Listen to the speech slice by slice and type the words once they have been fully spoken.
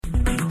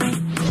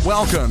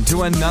Welcome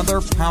to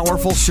another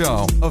powerful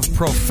show of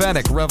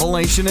prophetic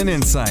revelation and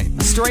insight.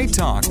 Straight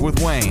Talk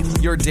with Wayne,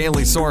 your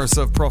daily source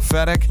of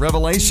prophetic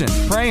revelation,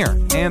 prayer,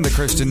 and the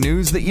Christian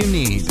news that you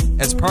need.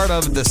 As part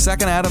of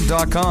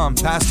thesecondadam.com,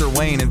 Pastor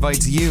Wayne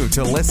invites you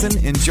to listen,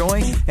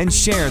 enjoy, and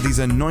share these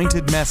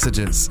anointed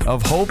messages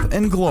of hope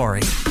and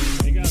glory.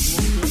 Hey guys,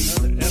 welcome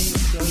to another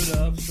episode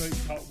of Straight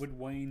Talk with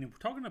Wayne. And we're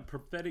talking about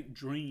prophetic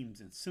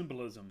dreams and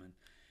symbolism and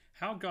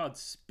how God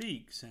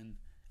speaks. And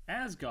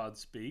as God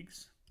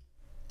speaks,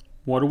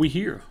 what do we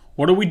hear?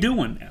 What are we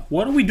doing?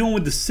 What are we doing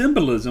with the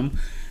symbolism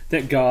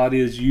that God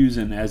is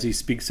using as He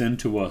speaks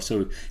into us?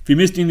 So if you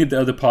missed any of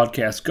the other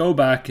podcasts, go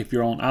back. If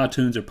you're on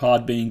iTunes or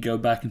Podbean, go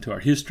back into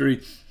our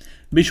history.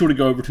 Be sure to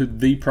go over to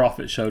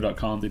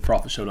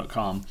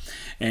theprophetShow.com.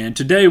 And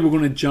today we're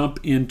going to jump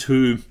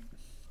into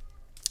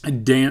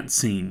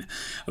dancing.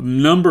 A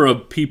number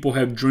of people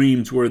have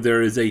dreams where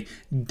there is a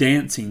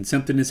dancing,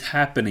 something is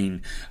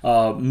happening,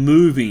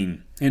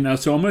 moving. And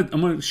so I'm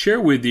going to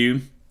share with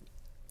you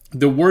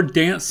the word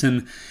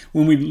dancing.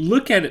 When we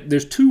look at it,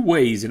 there's two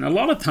ways. And a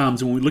lot of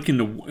times when we look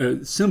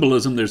into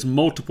symbolism, there's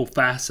multiple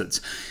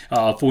facets.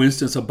 For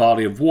instance, a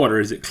body of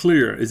water. Is it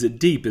clear? Is it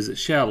deep? Is it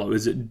shallow?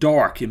 Is it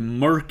dark and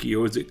murky?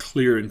 Or is it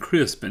clear and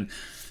crisp? And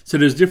so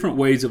there's different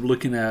ways of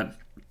looking at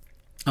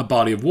a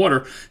body of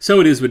water. So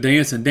it is with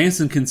dancing.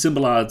 Dancing can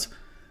symbolize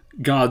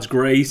God's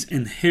grace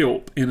and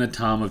help in a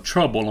time of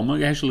trouble. I'm going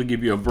to actually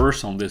give you a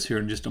verse on this here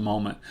in just a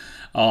moment.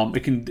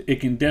 It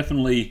can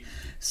definitely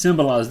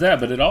symbolize that,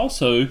 but it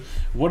also,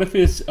 what if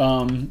it's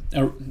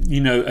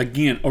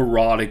again,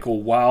 erotic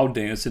or wild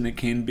dancing? It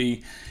can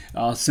be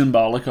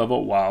symbolic of a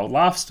wild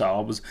lifestyle.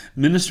 I was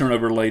ministering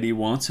over a lady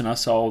once, and I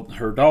saw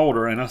her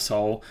daughter, and I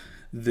saw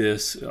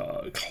this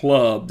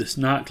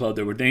nightclub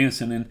they were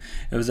dancing, and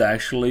it was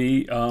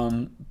actually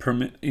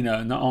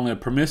not only a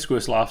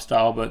promiscuous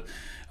lifestyle, but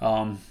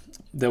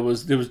there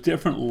was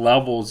different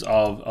levels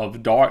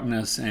of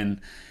darkness, and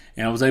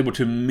I was able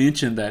to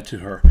mention that to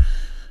her,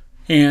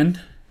 and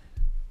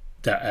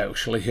that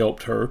actually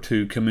helped her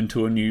to come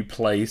into a new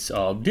place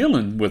of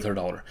dealing with her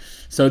daughter.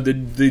 So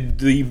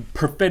the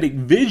prophetic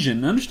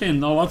vision,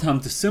 understand a lot of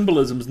times the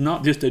symbolism is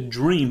not just a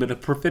dream, but a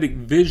prophetic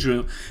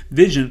vision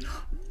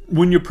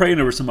when you're praying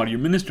over somebody, you're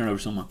ministering over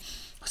someone.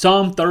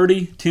 Psalm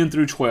 30, 10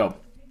 through 12.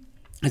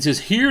 It says,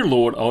 "Hear,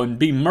 Lord, and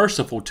be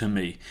merciful to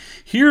me.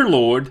 Hear,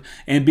 Lord,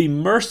 and be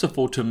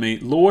merciful to me.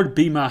 Lord,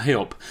 be my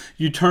help.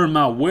 You turn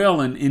my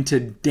wailing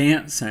into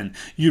dancing.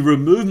 You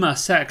remove my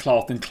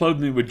sackcloth and clothe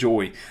me with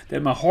joy,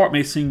 that my heart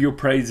may sing your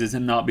praises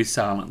and not be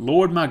silent.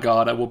 Lord, my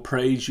God, I will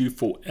praise you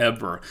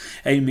forever."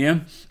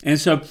 Amen. And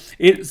so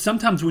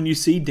sometimes when you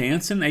see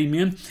dancing,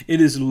 amen, it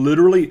is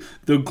literally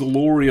the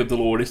glory of the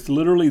Lord. It's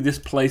literally this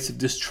place of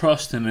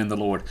distrusting in the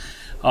Lord.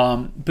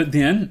 But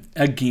then,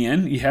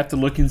 again, you have to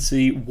look and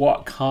see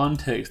what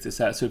context it's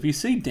at. So if you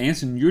see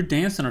dancing, you're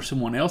dancing or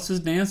someone else is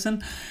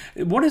dancing,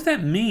 what does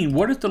that mean?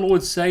 What is the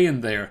Lord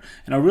saying there?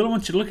 And I really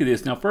want you to look at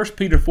this. Now, 1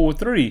 Peter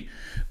 4:3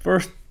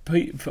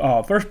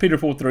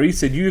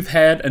 said, "You've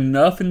had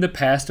enough in the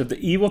past of the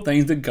evil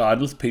things that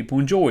godless people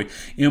enjoy,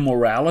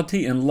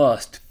 immorality and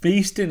lust,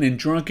 feasting and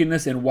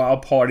drunkenness and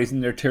wild parties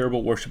and their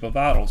terrible worship of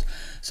idols."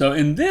 So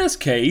in this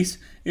case,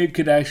 it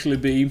could actually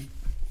be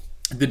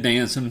the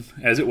dancing,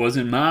 as it was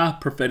in my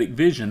prophetic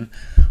vision,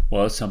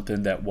 was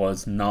something that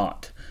was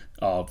not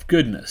of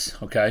goodness.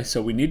 Okay,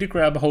 so we need to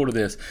grab a hold of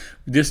this.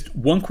 Just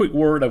one quick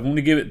word I want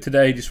to give it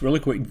today, just really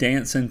quick: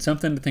 dancing,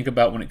 something to think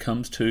about when it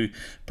comes to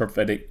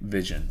prophetic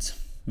visions.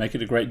 Make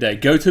it a great day.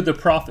 Go to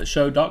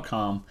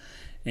theprophetShow.com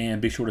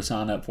and be sure to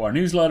sign up for our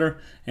newsletter.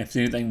 And if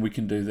there's anything we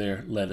can do there, let us